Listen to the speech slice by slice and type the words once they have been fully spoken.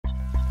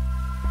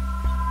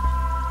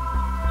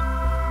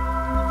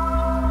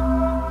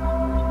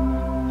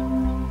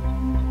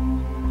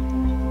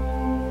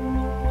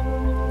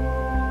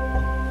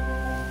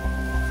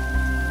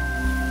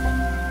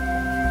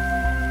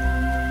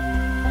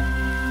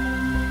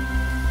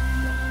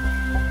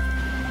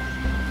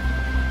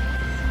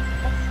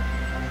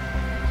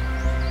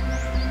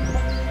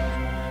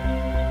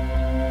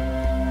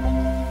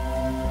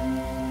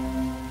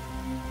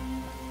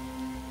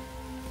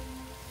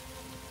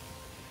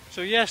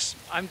So yes,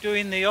 I'm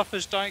doing the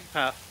Offa's Dyke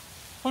path,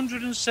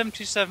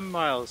 177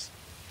 miles.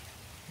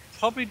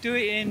 Probably do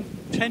it in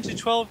 10 to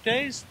 12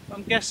 days,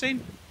 I'm guessing.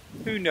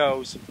 Who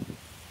knows?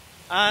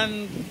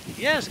 And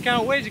yes,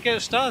 can't wait to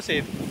get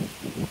started.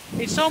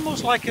 It's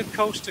almost like a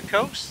coast to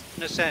coast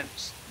in a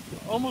sense.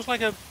 Almost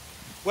like a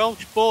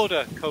Welsh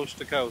border coast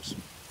to coast.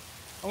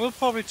 And we'll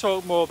probably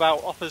talk more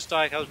about Offa's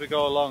Dyke as we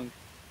go along.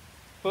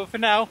 But for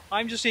now,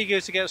 I'm just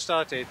eager to get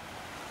started.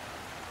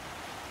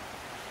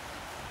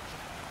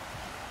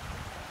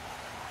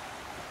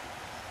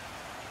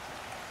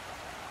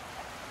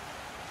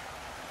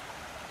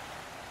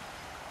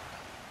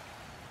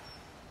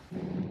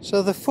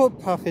 So the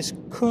footpath is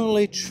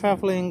currently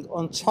travelling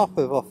on top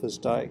of Offa's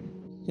Dyke.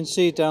 You can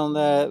see down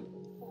there,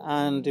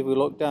 and if we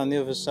look down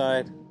the other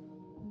side,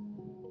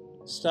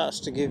 it starts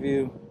to give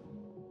you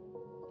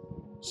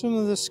some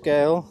of the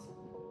scale.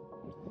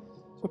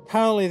 So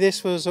apparently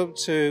this was up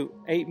to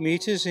 8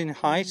 meters in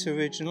height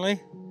originally.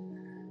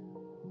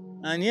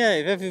 And yeah,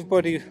 if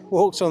everybody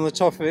walks on the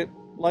top of it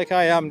like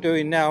I am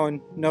doing now, and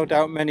no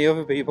doubt many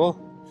other people,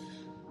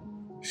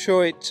 I'm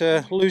sure it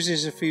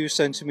loses a few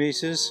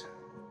centimeters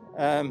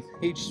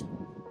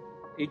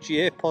each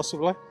year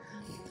possibly.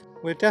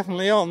 We're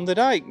definitely on the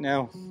Dyke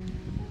now.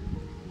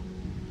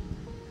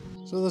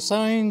 So the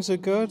signs are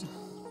good.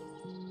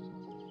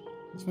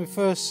 It's my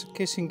first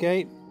kissing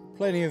gate,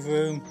 plenty of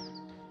room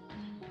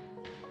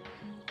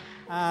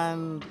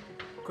and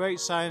great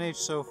signage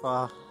so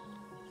far.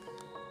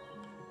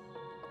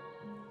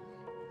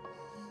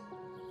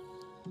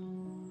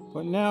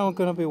 But now I'm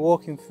going to be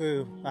walking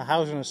through a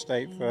housing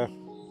estate for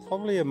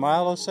probably a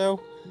mile or so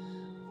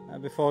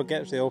before I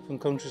get to the open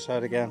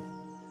countryside again.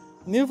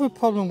 And the other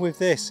problem with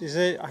this is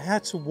that I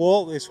had to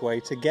walk this way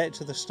to get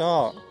to the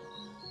start.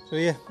 So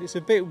yeah, it's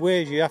a bit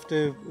weird. You have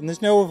to, and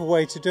there's no other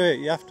way to do it.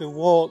 You have to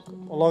walk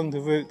along the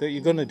route that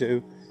you're going to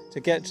do to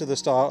get to the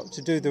start,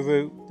 to do the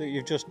route that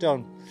you've just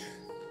done.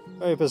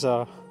 Very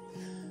bizarre.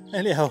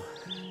 Anyhow,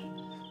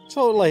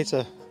 talk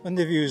later when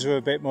the views are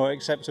a bit more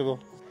acceptable.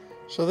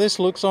 So this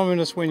looks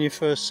ominous when you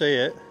first see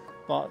it,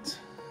 but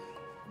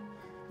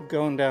we're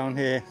going down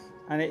here.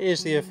 And it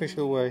is the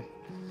official way,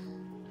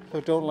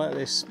 so don't let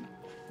this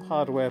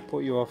hardware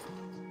put you off.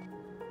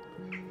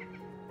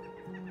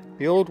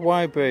 The old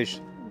Wye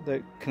bridge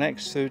that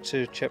connects through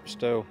to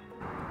Chepstow.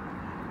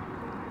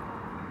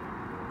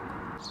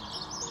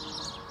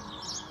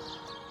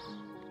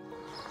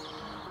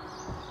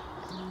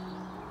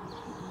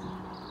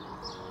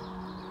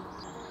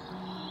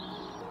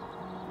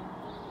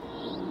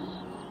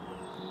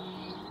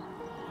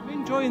 I'm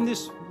enjoying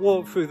this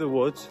walk through the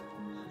woods.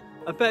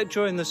 I bet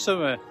during the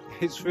summer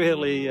it's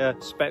really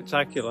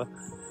spectacular.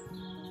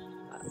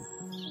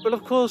 But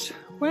of course,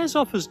 where's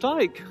Offa's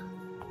Dyke?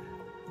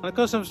 And of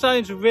course I'm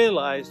starting to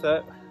realise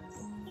that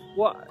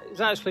what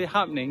is actually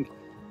happening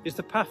is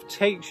the path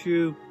takes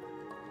you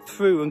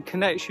through and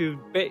connects you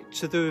a bit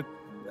to the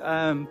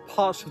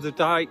parts of the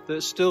dyke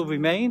that still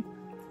remain.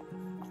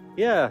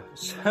 Yeah,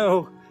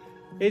 so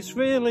it's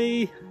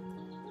really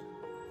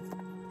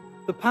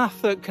the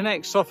path that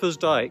connects Offa's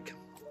Dyke.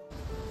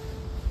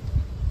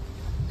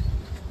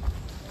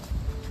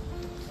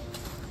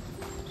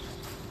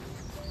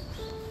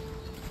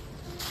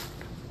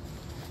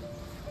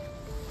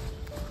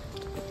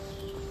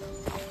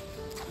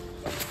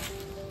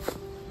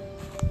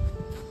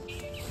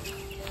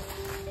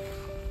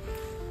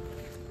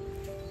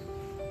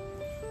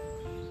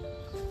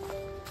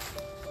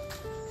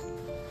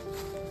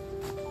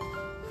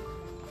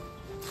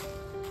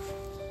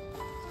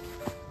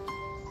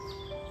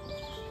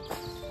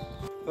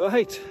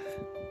 Right,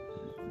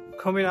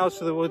 coming out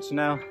of the woods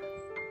now,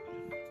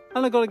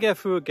 and I've got to get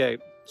through a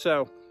gate,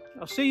 so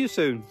I'll see you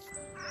soon.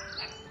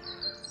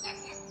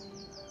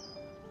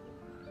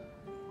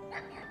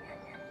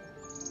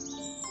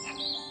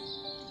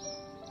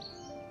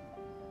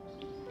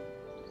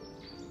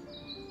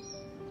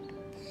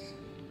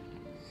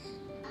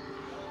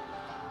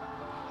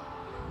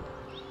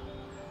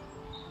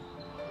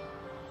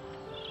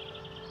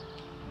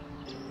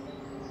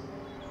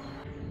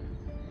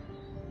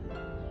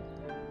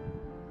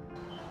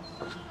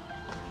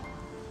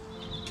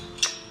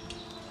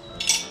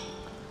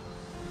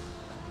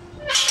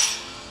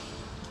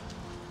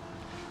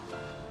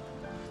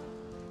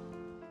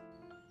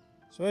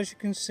 So as you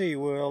can see,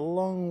 we're a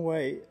long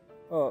way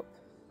up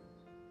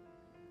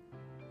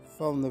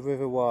from the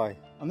River Wye,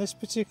 and this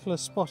particular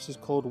spot is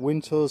called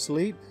Wintour's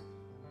Leap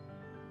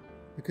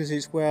because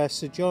it's where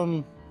Sir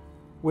John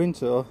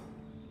Wintour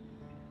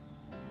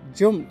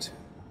jumped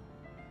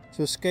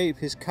to escape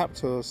his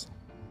captors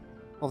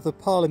of the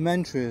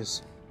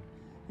Parliamentarians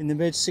in the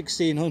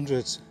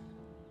mid-1600s.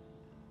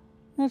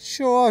 Not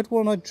sure I'd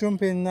want to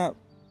jump in that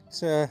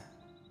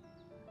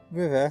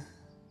river.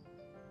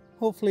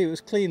 Hopefully it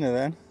was cleaner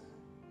then.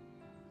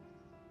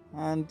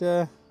 And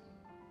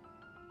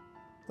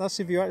that's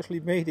if you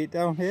actually made it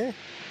down here.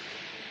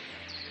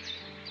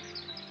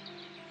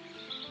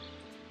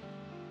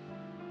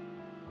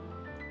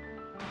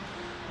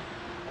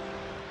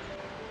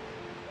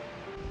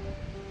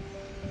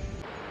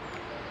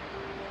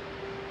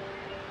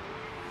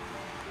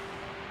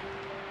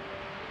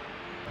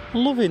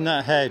 I'm loving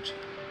that hedge.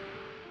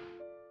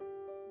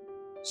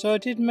 So I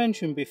did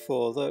mention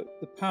before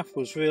that the path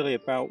was really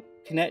about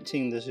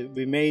connecting the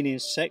remaining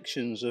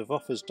sections of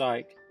Offa's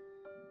Dyke.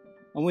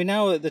 And we're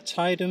now at the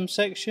Tideham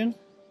section.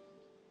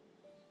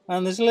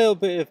 And there's a little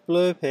bit of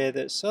blurb here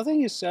that's, I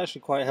think it's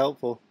actually quite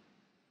helpful.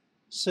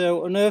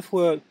 So, an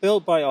earthwork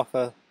built by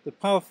Offa, the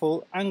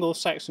powerful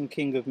Anglo-Saxon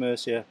king of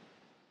Mercia,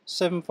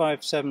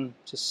 757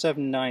 to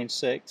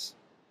 796.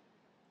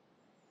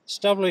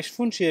 Established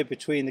frontier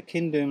between the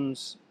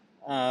kingdoms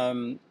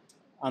and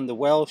the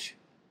Welsh.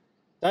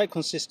 Dyke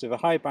consists of a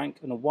high bank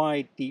and a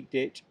wide, deep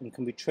ditch and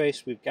can be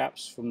traced with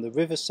gaps from the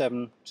River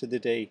Severn to the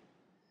Dee.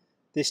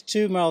 This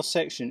 2-mile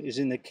section is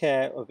in the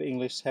care of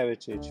English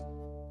Heritage.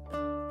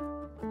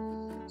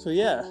 So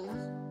yeah,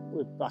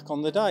 we're back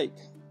on the Dyke.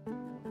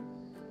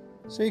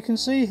 So you can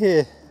see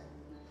here,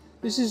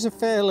 this is a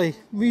fairly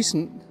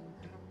recent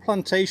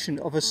plantation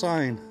of a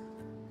sign.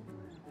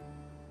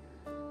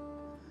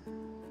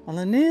 And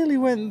I nearly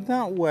went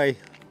that way,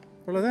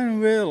 but I then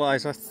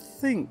realised, I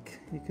think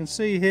you can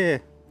see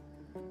here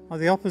how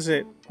the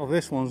opposite of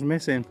this one's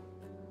missing.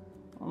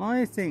 And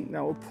I think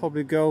that would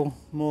probably go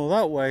more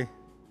that way.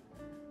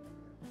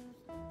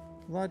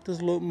 That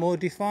does look more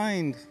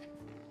defined.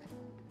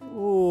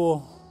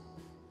 Oh,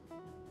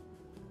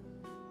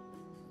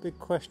 big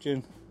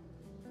question.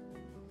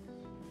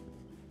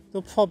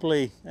 They'll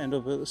probably end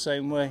up the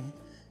same way.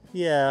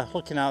 Yeah,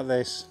 looking at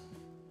this,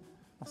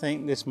 I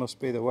think this must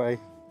be the way,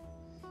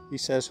 he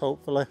says,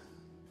 hopefully.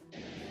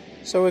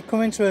 So we're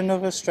coming to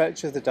another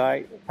stretch of the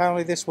Dyke.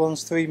 Apparently this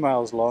one's 3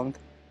 miles long.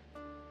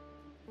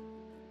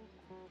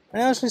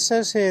 And it actually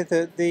says here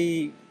that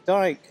the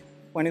Dyke,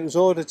 when it was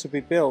ordered to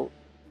be built,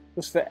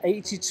 was for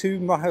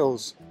 82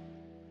 miles,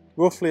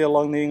 roughly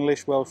along the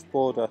English-Welsh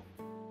border.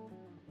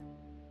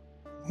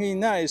 I mean,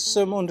 that is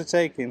some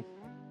undertaking.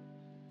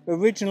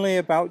 Originally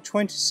about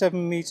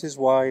 27 metres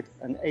wide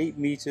and 8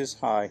 metres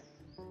high,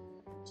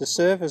 to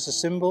serve as a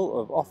symbol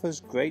of Offa's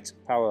great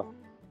power.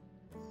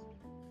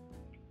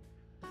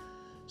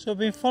 So I've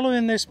been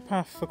following this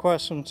path for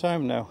quite some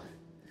time now,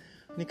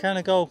 and you kind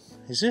of go,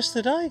 is this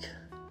the Dyke?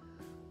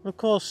 But of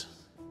course,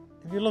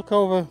 if you look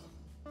over,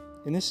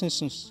 in this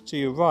instance to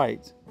your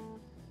right,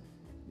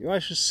 you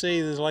actually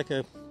see there's like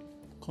a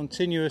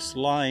continuous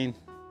line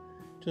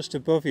just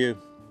above you.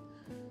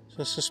 So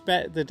I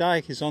suspect the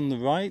Dyke is on the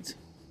right.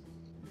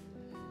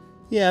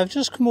 Yeah, I've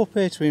just come up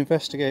here to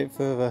investigate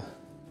further.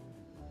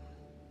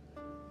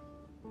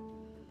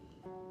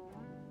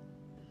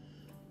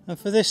 And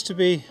for this to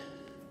be,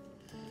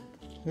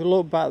 we'll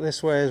look back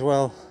this way as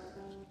well.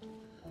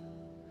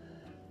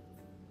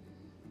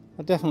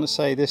 I'd definitely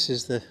say this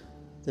is the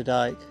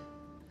Dyke.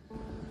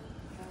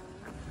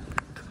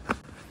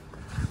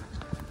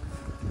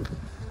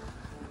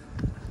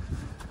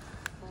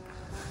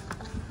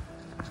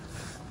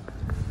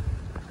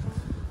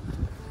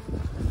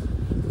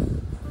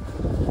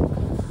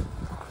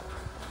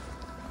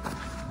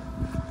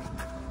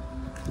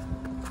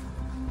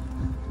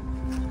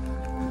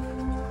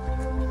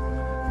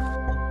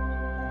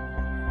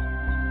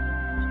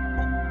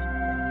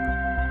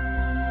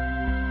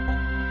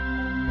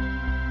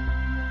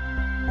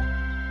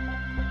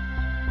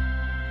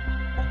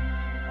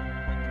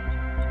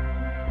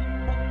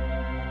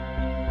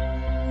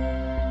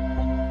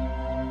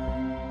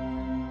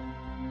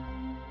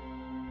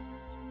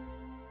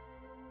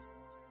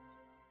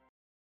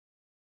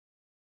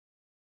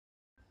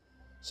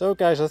 So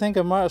guys, I think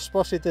I might have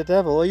spotted the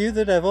devil. Are you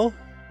the devil?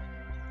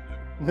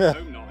 No, I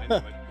hope not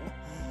anyway.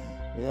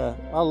 Yeah,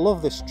 I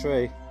love this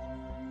tree.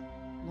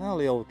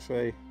 Gnarly old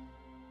tree.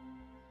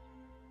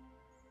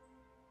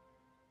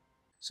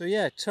 So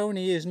yeah,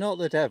 Tony is not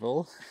the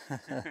devil,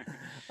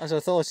 as I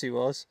thought he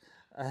was.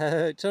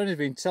 Tony's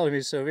been telling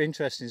me some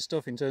interesting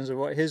stuff in terms of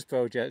what his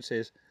project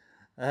is.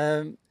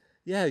 Yeah,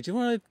 do you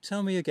want to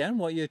tell me again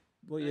what you're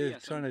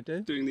Yes, trying to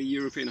do? Doing the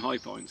European high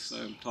points, so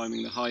I'm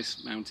climbing the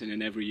highest mountain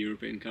in every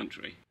European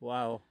country.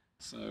 Wow.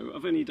 So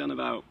I've only done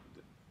about,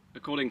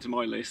 according to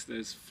my list,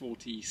 there's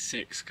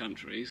 46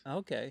 countries.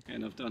 Okay.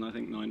 And I've done, I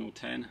think, 9 or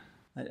 10.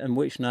 And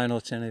which 9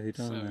 or 10 have you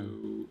done? So,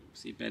 then?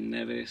 see, Ben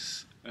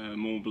Nevis,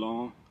 Mont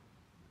Blanc,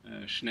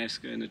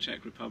 Snežka in the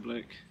Czech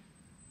Republic,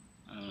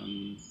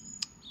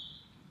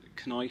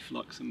 Kneif,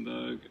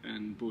 Luxembourg,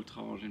 and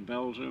Bourtrage in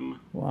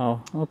Belgium.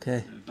 Wow,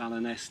 okay.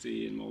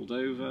 Balanesti in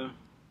Moldova.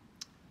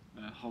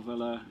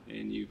 Hovela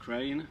in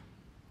Ukraine,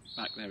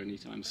 back there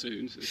anytime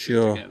soon, so it's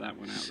good to get that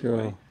one out of the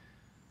way.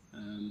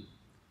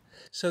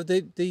 So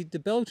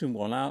the Belgian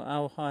one,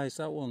 how high is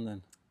that one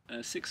then?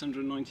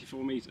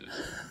 694 metres.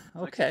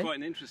 Okay. That's quite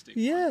an interesting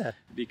one,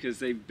 because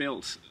they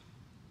built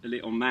a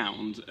little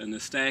mound and a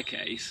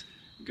staircase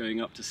going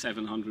up to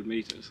 700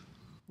 metres.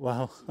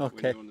 Wow,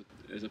 okay.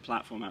 There's a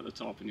platform at the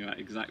top and you're at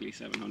exactly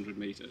 700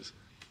 metres.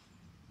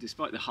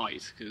 Despite the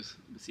height, because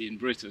see in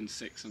Britain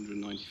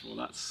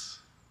 694,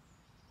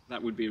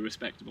 that would be a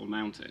respectable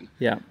mountain.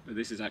 Yeah. But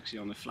this is actually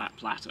on a flat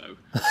plateau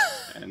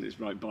and it's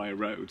right by a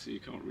road, so you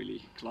can't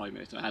really climb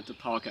it. I had to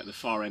park at the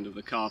far end of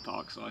the car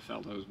park, so I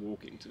felt I was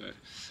walking to it.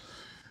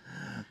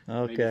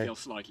 Okay. Maybe feel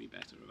slightly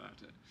better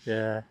about it.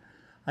 Yeah.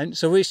 And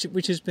so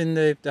which has been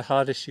the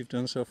hardest you've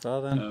done so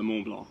far then?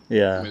 Mont Blanc,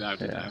 yeah,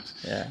 without a doubt.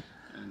 Yeah.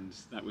 And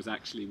that was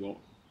actually what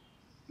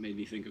made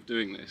me think of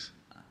doing this,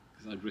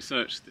 because I'd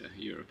researched the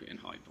European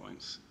high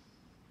points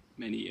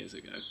many years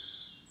ago.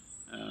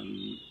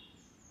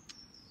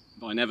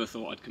 But I never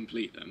thought I'd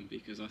complete them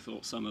because I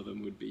thought some of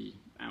them would be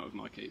out of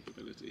my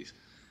capabilities.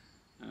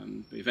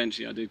 But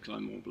eventually I did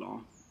climb Mont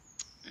Blanc,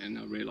 and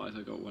I realised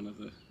I got one of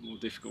the more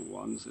difficult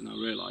ones, and I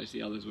realised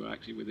the others were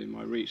actually within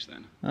my reach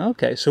then.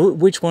 Okay, so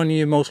which one are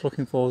you most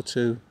looking forward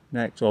to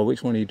next, or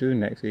which one are you doing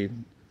next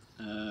even?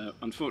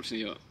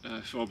 Unfortunately,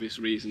 for obvious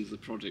reasons, the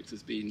project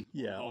has been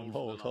on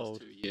hold for the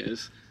last 2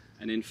 years,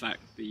 and in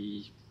fact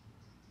the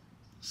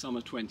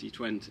summer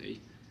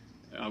 2020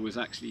 I was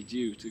actually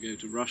due to go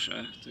to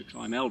Russia to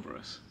climb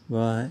Elbrus,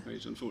 right?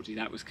 Which unfortunately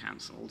that was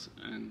cancelled,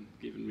 and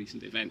given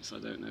recent events I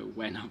don't know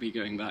when I'll be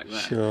going back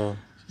there. Sure.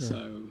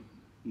 So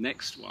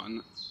next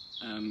one,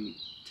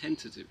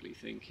 tentatively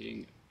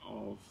thinking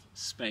of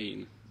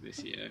Spain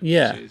this year,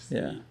 which is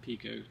the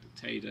Pico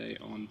Teide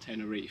on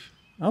Tenerife.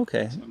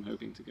 Okay. So I'm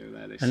hoping to go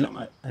there this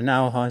summer. And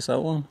how high is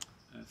that one?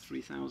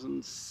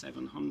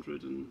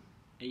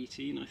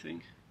 3,718, I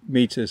think.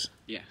 Meters?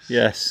 Yes.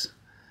 Yes.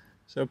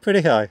 So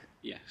pretty high?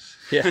 Yes.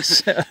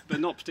 Yes. But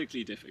not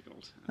particularly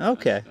difficult.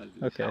 Okay.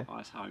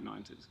 As high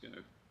mountains go.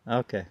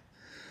 Okay.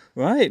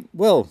 Right.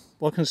 Well,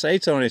 what can I say,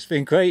 Tony? It's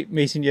been great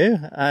meeting you,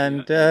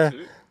 and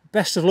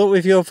best of luck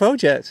with your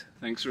project.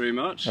 Thanks very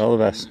much. All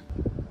the best.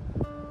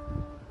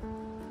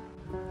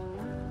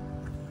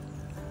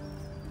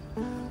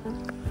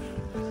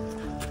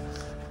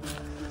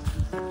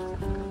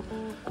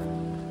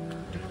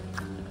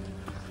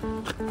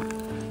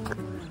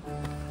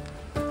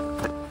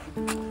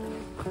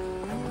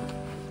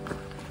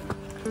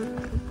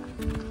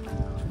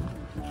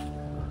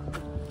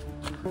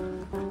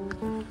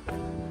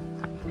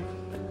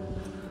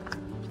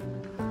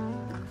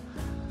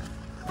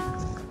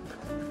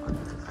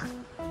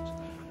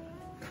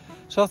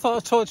 So I thought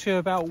I'd talk to you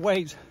about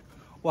weight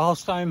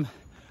whilst I'm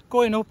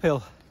going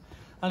uphill,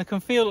 and I can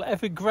feel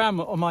every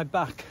gram on my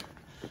back.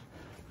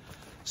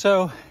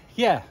 So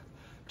yeah,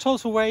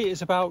 total weight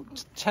is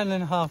about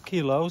 10.5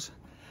 kilos.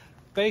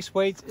 Base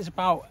weight is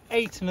about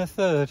 8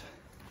 1/3.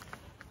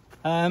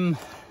 And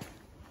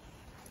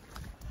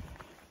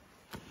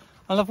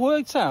I've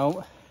worked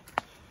out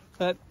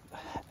that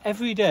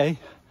every day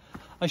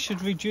I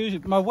should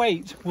reduce, my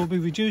weight will be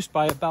reduced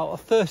by about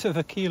 1/3 of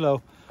a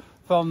kilo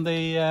from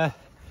the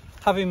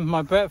having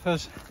my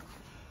breakfast,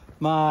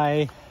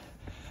 my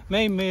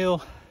main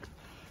meal,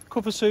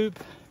 cup of soup,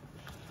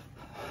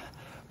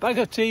 bag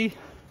of tea,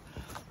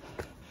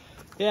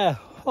 yeah,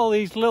 all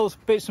these little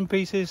bits and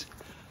pieces,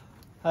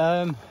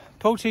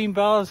 protein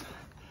bars,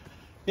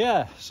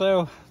 yeah.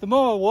 So the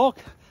more I walk,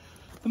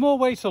 the more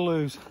weight I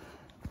lose,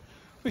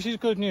 which is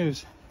good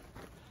news.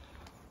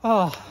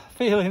 Oh,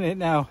 feeling it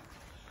now.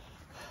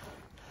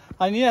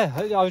 And yeah,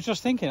 I was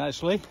just thinking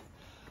actually,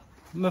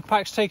 my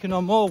pack's taken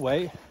on more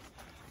weight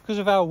because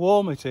of how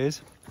warm it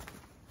is.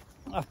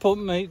 I've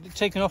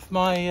taken off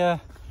my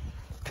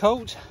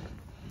coat,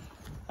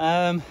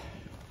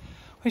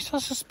 which I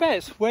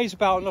suspect weighs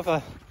about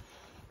another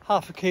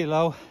 1/2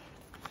 kilo.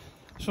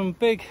 Some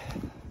big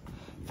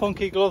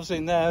funky gloves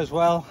in there as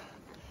well,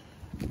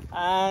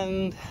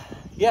 and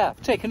yeah,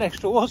 I've taken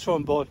extra water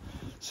on board.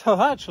 So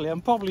actually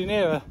I'm probably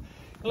near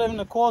 11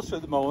 1/4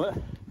 at the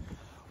moment.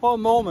 What a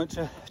moment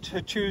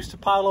to choose to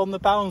pile on the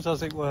bounds,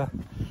 as it were.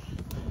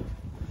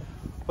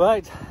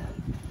 Right,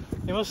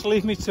 you must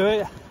leave me to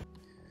it.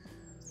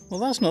 Well,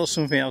 that's not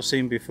something I've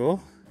seen before.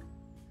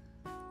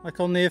 Like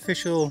on the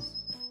official,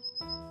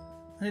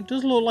 and it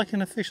does look like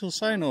an official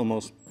sign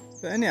almost.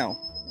 But anyhow,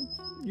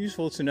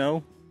 useful to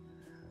know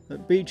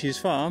that Beech's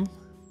Farm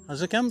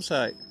has a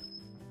campsite.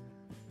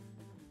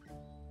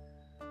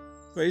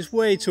 But it's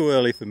way too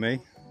early for me,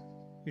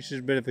 which is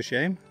a bit of a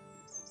shame.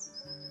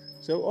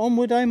 So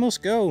onward I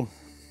must go.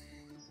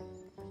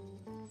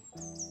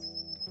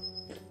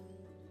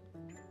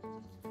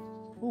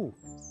 Ooh.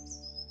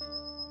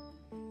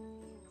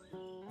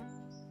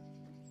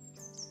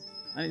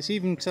 And it's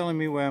even telling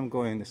me where I'm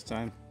going this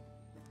time.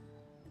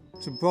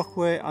 To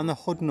Brockway and the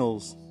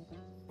Hudnalls.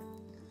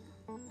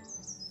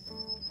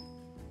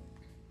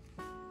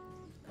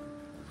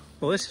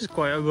 Well, this is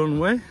quite a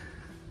runway.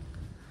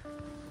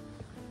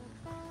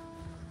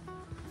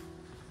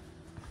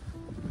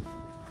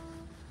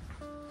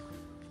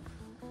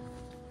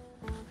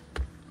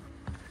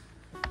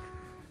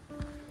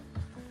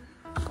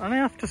 And I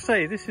have to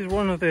say, this is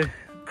one of the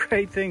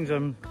great things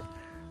I'm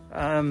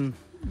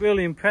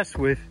really impressed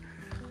with.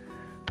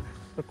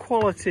 The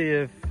quality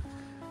of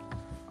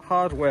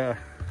hardware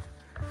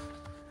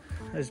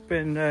has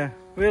been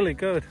really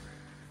good,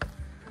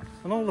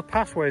 and all the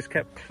pathways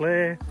kept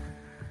clear.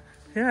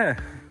 Yeah.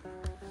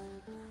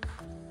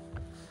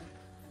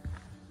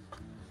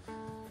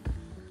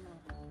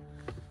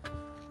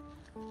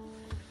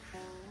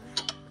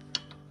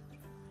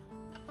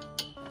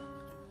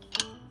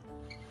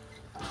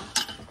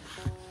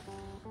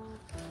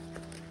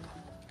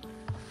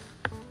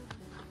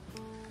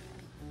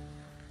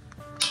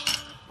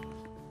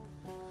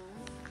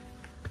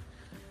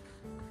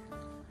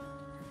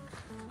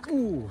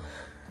 Ooh,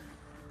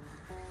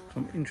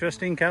 some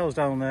interesting cows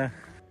down there.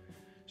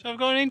 So I've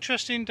got an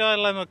interesting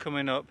dilemma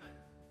coming up.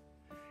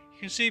 You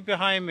can see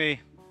behind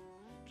me,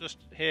 just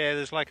here,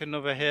 there's like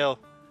another hill.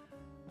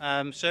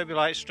 So it'll be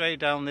like straight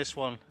down this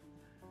one.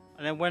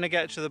 And then when I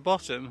get to the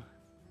bottom,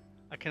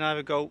 I can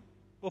either go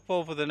up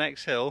over the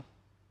next hill,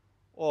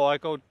 or I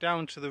go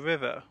down to the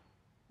river,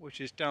 which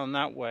is down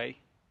that way.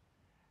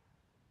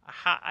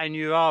 And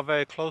you are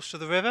very close to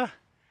the river.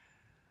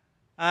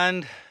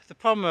 And the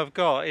problem I've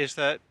got is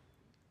that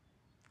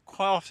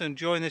quite often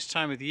during this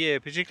time of the year,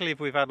 particularly if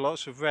we've had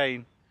lots of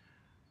rain,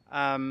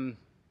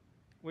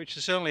 which I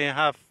certainly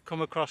have come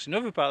across in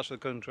other parts of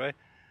the country,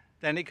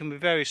 then it can be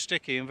very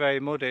sticky and very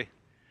muddy.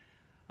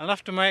 And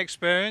after my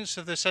experience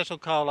of the Settle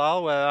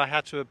Carlisle, where I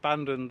had to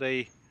abandon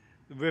the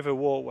river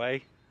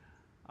walkway,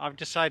 I've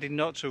decided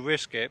not to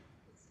risk it.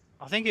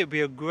 I think it would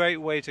be a great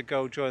way to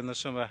go during the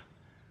summer,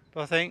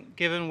 but I think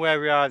given where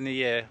we are in the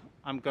year,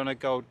 I'm going to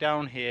go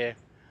down here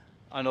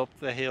and up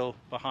the hill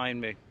behind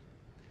me.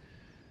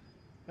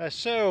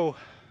 So,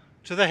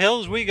 to the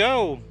hills we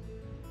go!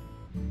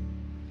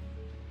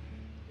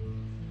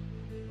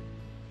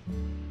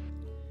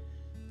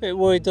 Bit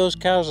worried those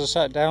cows are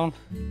sat down.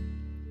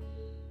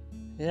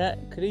 Yeah,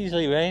 it could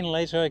easily rain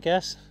later, I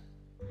guess.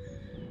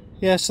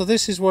 Yeah, so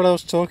this is what I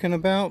was talking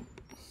about.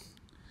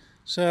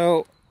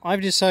 So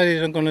I've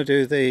decided I'm going to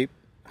do the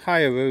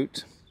higher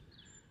route,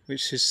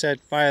 which is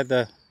said via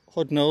the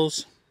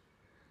Hudnalls,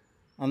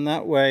 and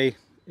that way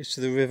is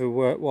to the River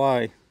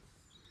Wye.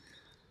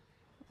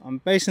 I'm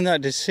basing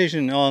that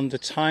decision on the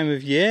time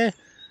of year,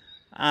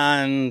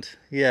 and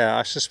yeah,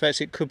 I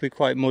suspect it could be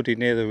quite muddy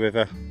near the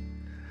river.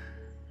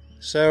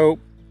 So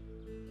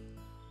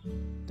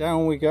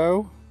down we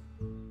go,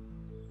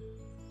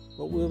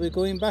 but we'll be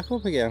going back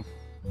up again.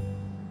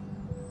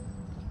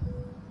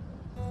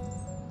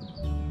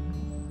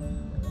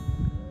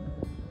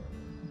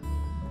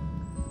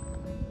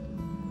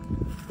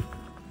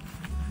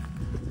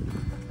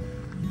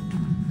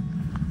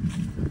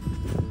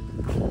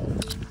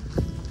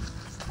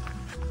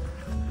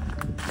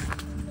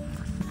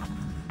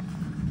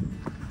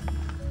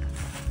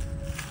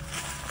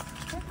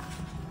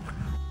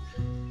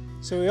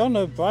 So we're on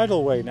a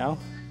bridleway now,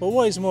 but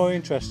what is more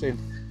interesting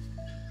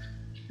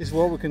is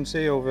what we can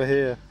see over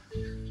here.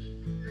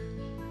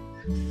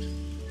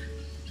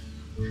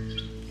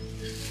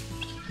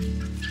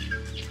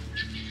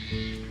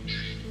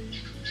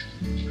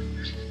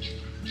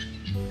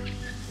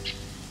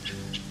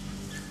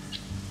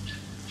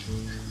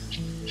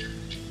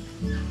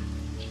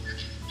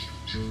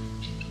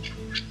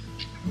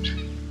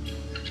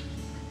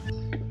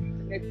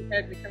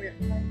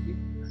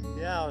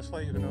 Yeah, I was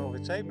afraid you were going to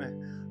overtake me.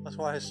 That's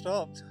why I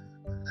stopped.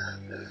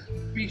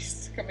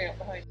 Beasts coming up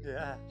behind you.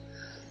 Yeah.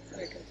 So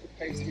we come to the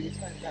post, we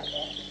turn that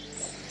way.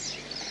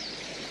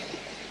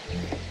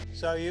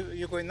 So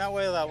you're going that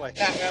way or that way?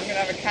 That way. I'm going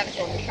to have a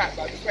canter on the track,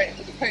 but I'm just waiting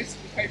for the post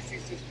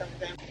is just coming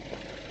down.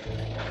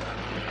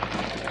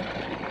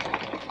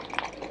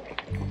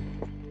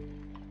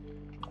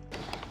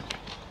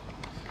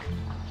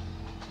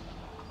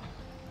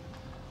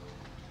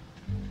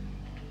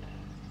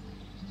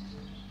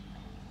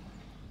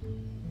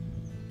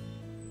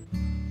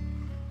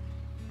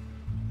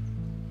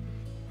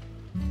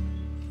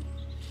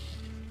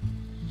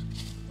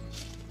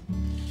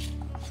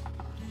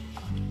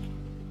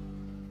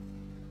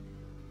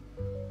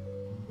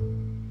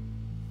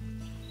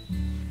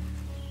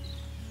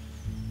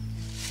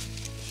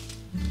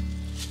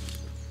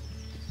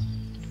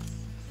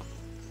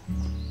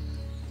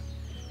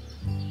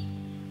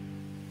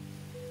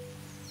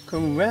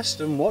 Come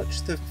rest and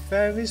watch the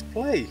fairies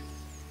play.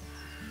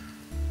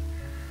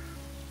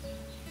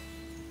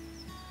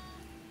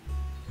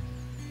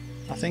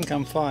 I think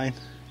I'm fine.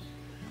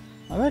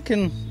 I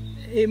reckon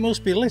it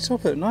must be lit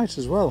up at night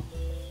as well.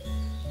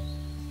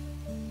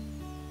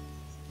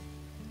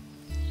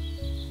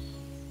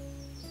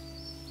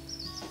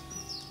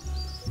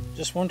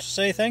 Just want to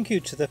say thank you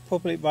to the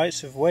Public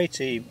Rights of Way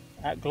team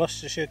at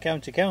Gloucestershire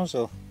County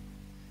Council.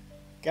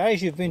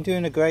 Guys, you've been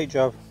doing a great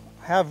job.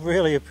 I have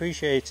really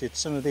appreciated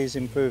some of these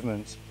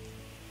improvements.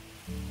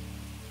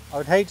 I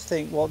would hate to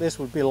think what this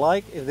would be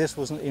like if this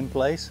wasn't in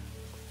place.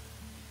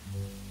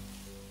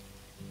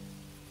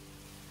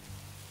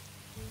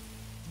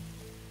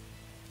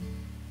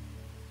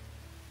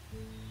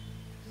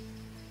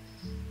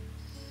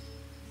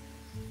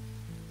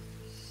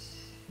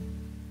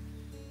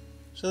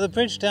 So the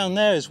bridge down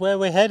there is where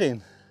we're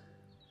heading.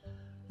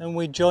 Then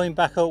we join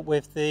back up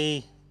with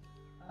the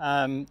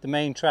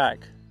main track.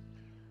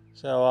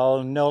 So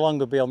I'll no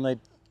longer be on the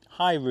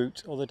high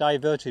route or the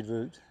diverted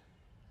route.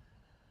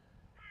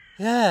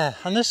 Yeah,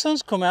 and the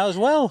sun's come out as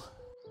well.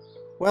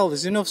 Well,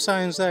 there's enough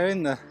signs there,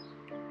 isn't there?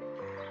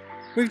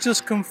 We've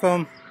just come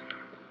from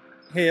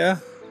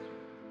here.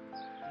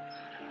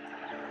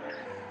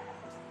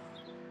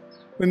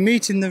 We're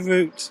meeting the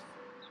route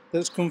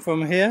that's come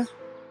from here.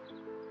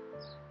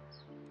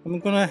 I'm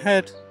going to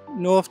head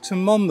north to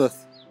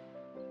Monmouth.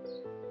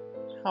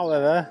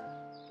 However,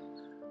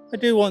 I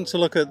do want to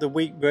look at the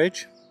Week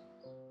Bridge.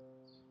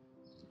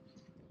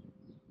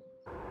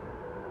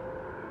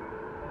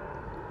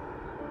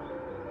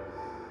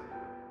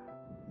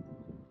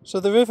 So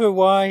the River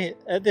Wye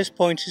at this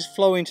point is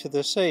flowing to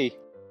the sea,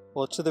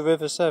 or to the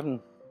River Severn.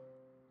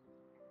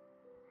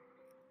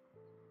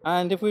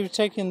 And if we were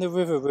taking the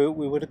river route,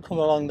 we would have come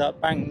along that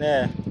bank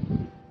there.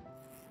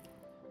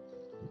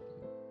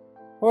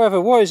 However,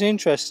 what is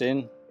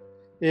interesting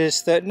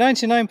is that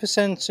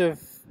 99%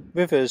 of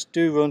rivers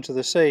do run to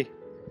the sea.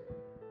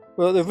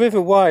 Well, the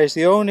River Wye is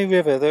the only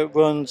river that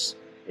runs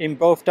in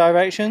both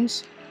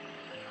directions.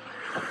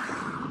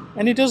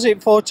 And it does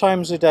it 4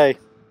 times a day.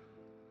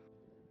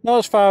 Not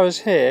as far as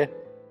here,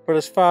 but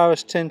as far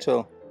as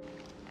Tintall.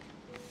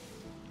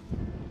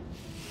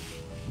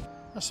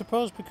 I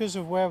suppose because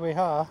of where we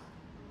are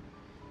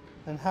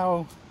and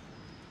how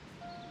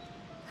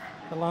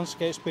the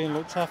landscape's being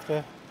looked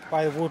after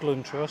by the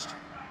Woodland Trust.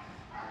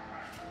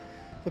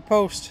 The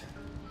post,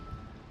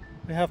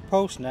 we have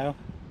post now.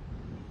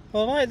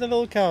 Well, I like the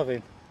little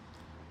carving.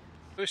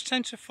 It's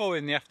 10 to 4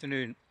 in the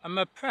afternoon, and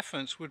my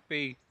preference would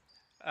be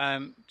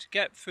to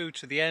get through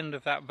to the end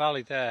of that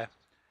valley there,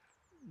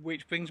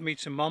 which brings me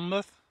to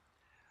Monmouth,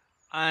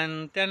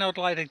 and then I'd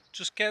like to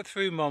just get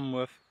through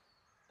Monmouth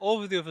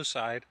over the other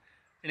side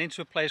and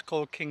into a place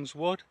called King's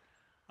Wood.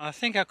 And I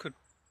think I could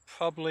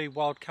probably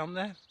wild camp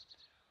there,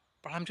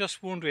 but I'm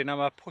just wondering, am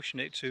I pushing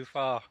it too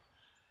far?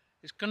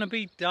 It's going to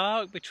be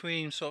dark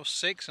between sort of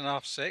 6 and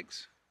half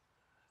 6.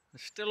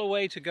 There's still a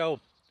way to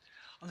go.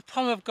 And the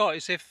problem I've got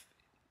is if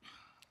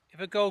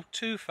I go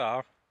too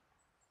far,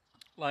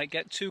 like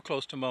get too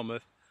close to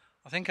Monmouth,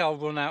 I think I'll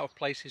run out of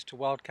places to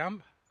wild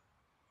camp.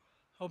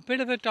 So a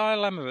bit of a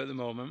dilemma at the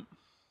moment.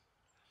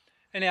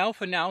 Anyhow,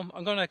 for now,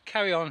 I'm going to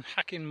carry on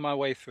hacking my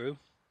way through.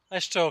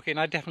 Less talking,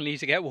 I definitely need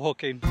to get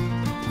walking.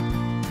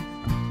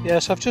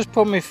 Yes, I've just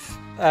put my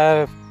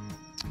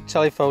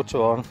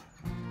telephoto on,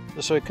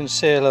 just so we can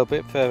see a little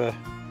bit further.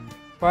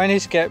 But I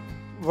need to get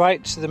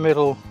right to the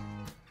middle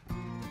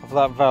of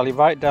that valley,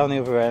 right down the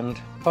other end.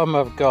 The problem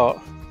I've got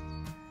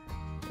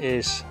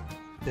is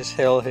this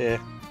hill here.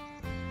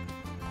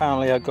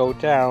 Apparently I go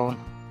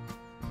down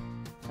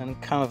and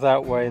kind of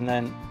that way and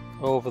then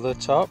over the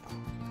top,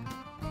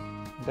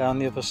 down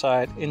the other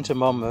side into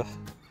Monmouth,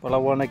 but I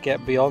want to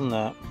get beyond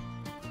that.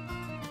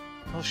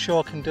 Not sure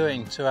I can do it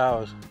in 2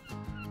 hours,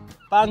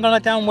 but I'm gonna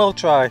damn well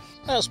try.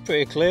 That's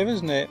pretty clear,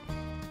 isn't it?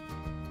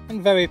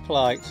 And very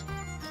polite.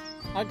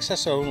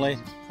 Access only,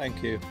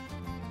 thank you.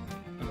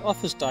 And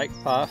Offa's Dyke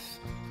path.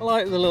 I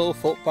like the little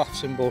footpath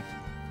symbol.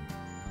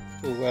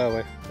 Oh, where are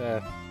we?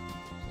 There.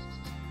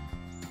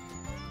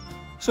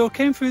 So I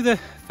came through the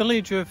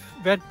village of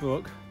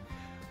Redbrook,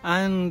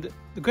 and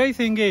the great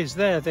thing is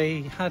there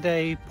they had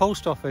a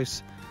post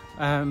office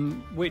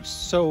which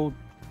sold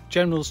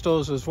general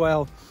stores as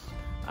well,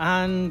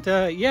 and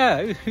yeah,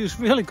 it was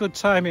really good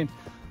timing.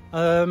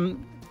 I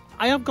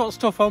have got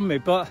stuff on me,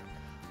 but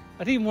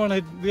I didn't want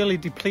to really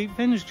deplete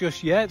things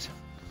just yet,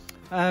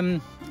 so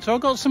I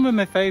got some of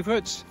my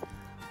favourites,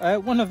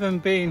 one of them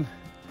being,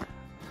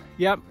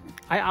 yep,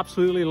 I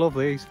absolutely love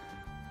these,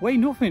 weigh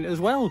nothing as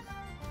well,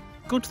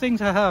 good thing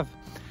to have.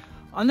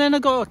 And then I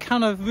got a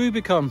can of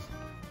Rubicon,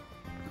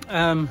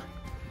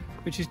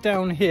 which is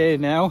down here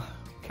now,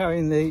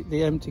 carrying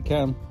the empty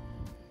can,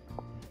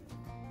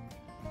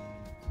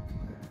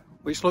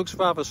 which looks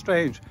rather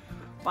strange,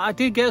 but I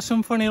did get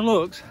some funny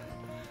looks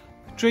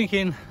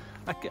drinking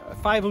a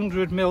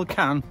 500ml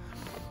can,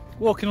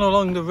 walking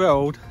along the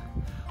road,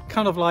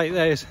 kind of like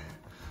this,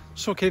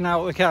 sucking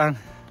out the can.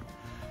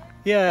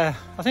 Yeah,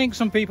 I think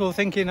some people are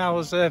thinking I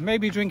was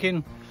maybe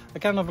drinking a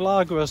can of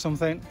lager or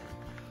something,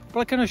 but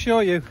I can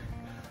assure you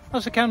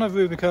that's a can of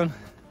Rubicon,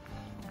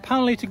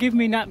 apparently to give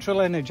me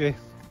natural energy,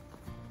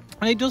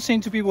 and it does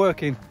seem to be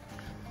working.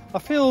 I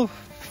feel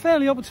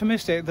fairly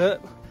optimistic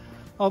that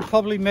I'll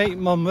probably make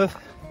Monmouth,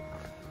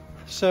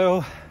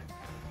 so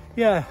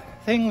yeah,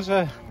 things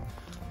are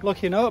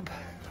looking up,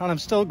 and I'm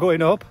still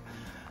going up,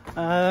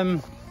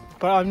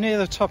 but I'm near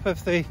the top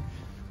of the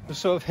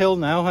sort of hill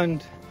now,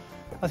 and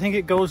I think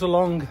it goes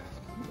along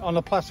on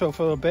a plateau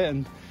for a bit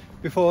and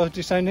before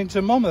descending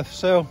to Monmouth.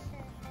 So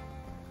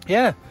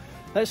yeah,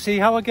 let's see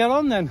how I get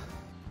on then.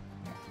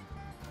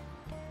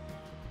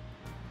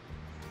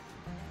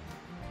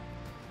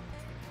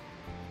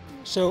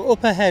 So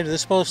up ahead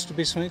there's supposed to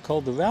be something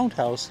called the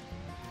Roundhouse.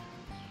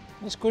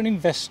 Let's go and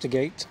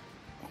investigate.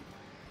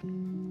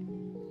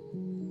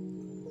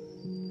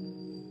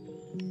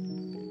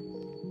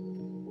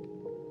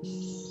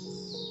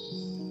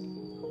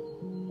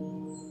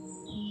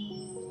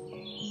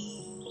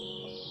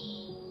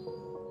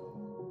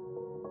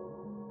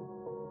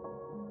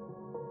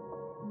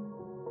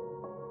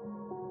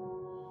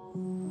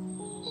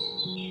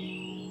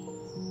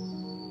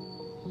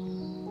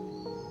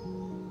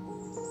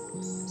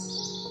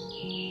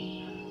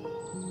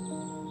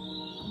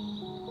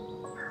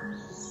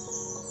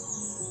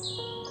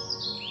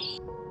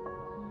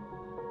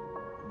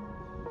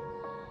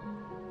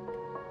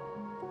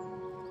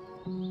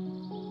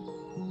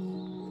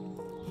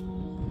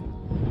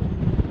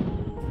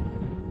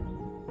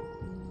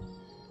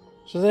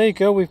 So there you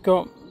go, we've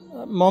got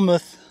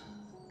Monmouth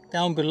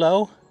down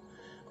below,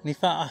 and in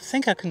fact I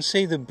think I can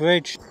see the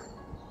bridge.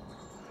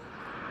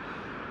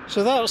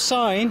 So that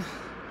sign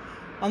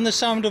and the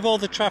sound of all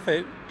the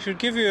traffic should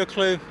give you a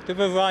clue they've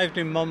arrived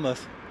in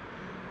Monmouth.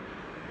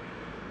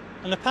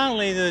 And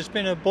apparently there's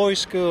been a boys'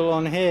 school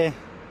on here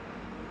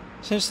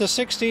since the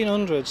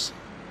 1600s,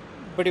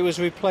 but it was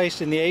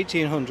replaced in the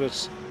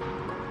 1800s.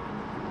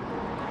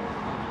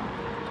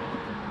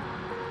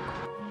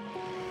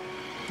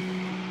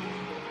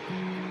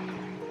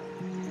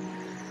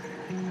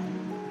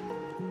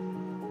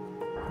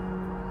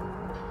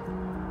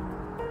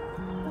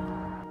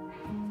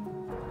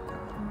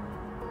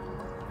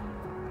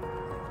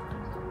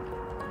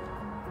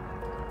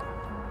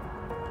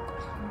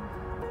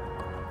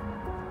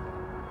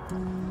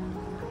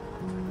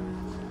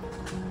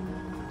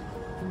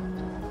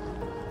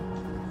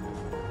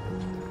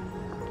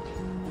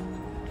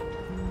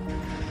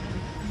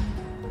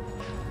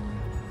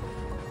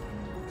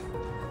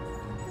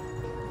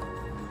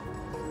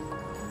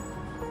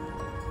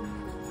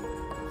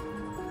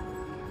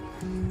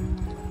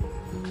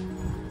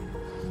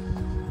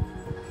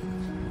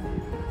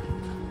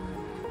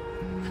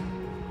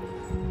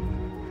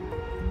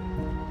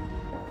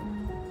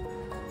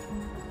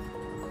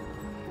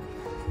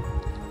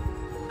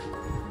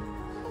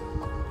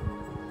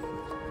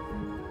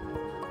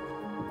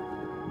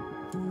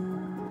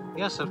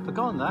 Yes, I'd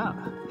forgotten that.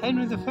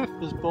 Henry V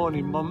was born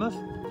in Monmouth.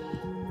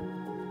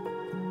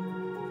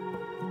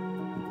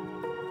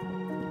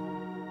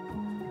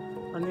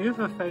 And the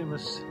other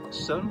famous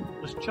son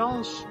was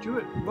Charles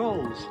Stuart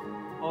Rolls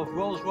of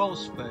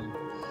Rolls-Royce fame.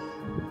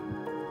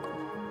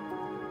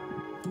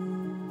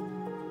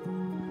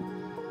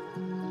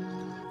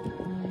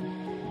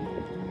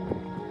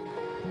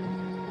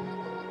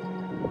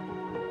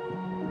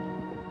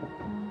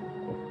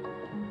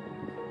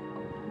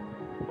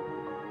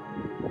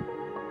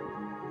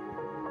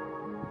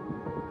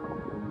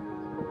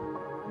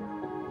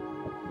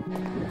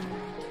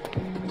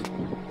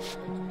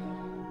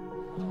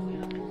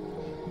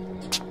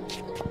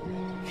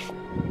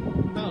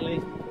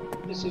 Apparently,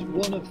 this is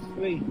one of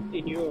 3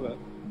 in Europe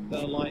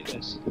that are like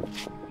this,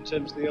 in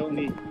terms of the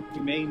only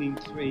remaining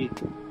 3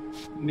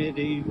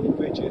 medieval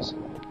bridges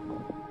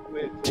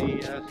with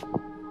the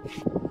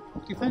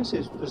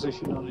defensive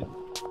position on it.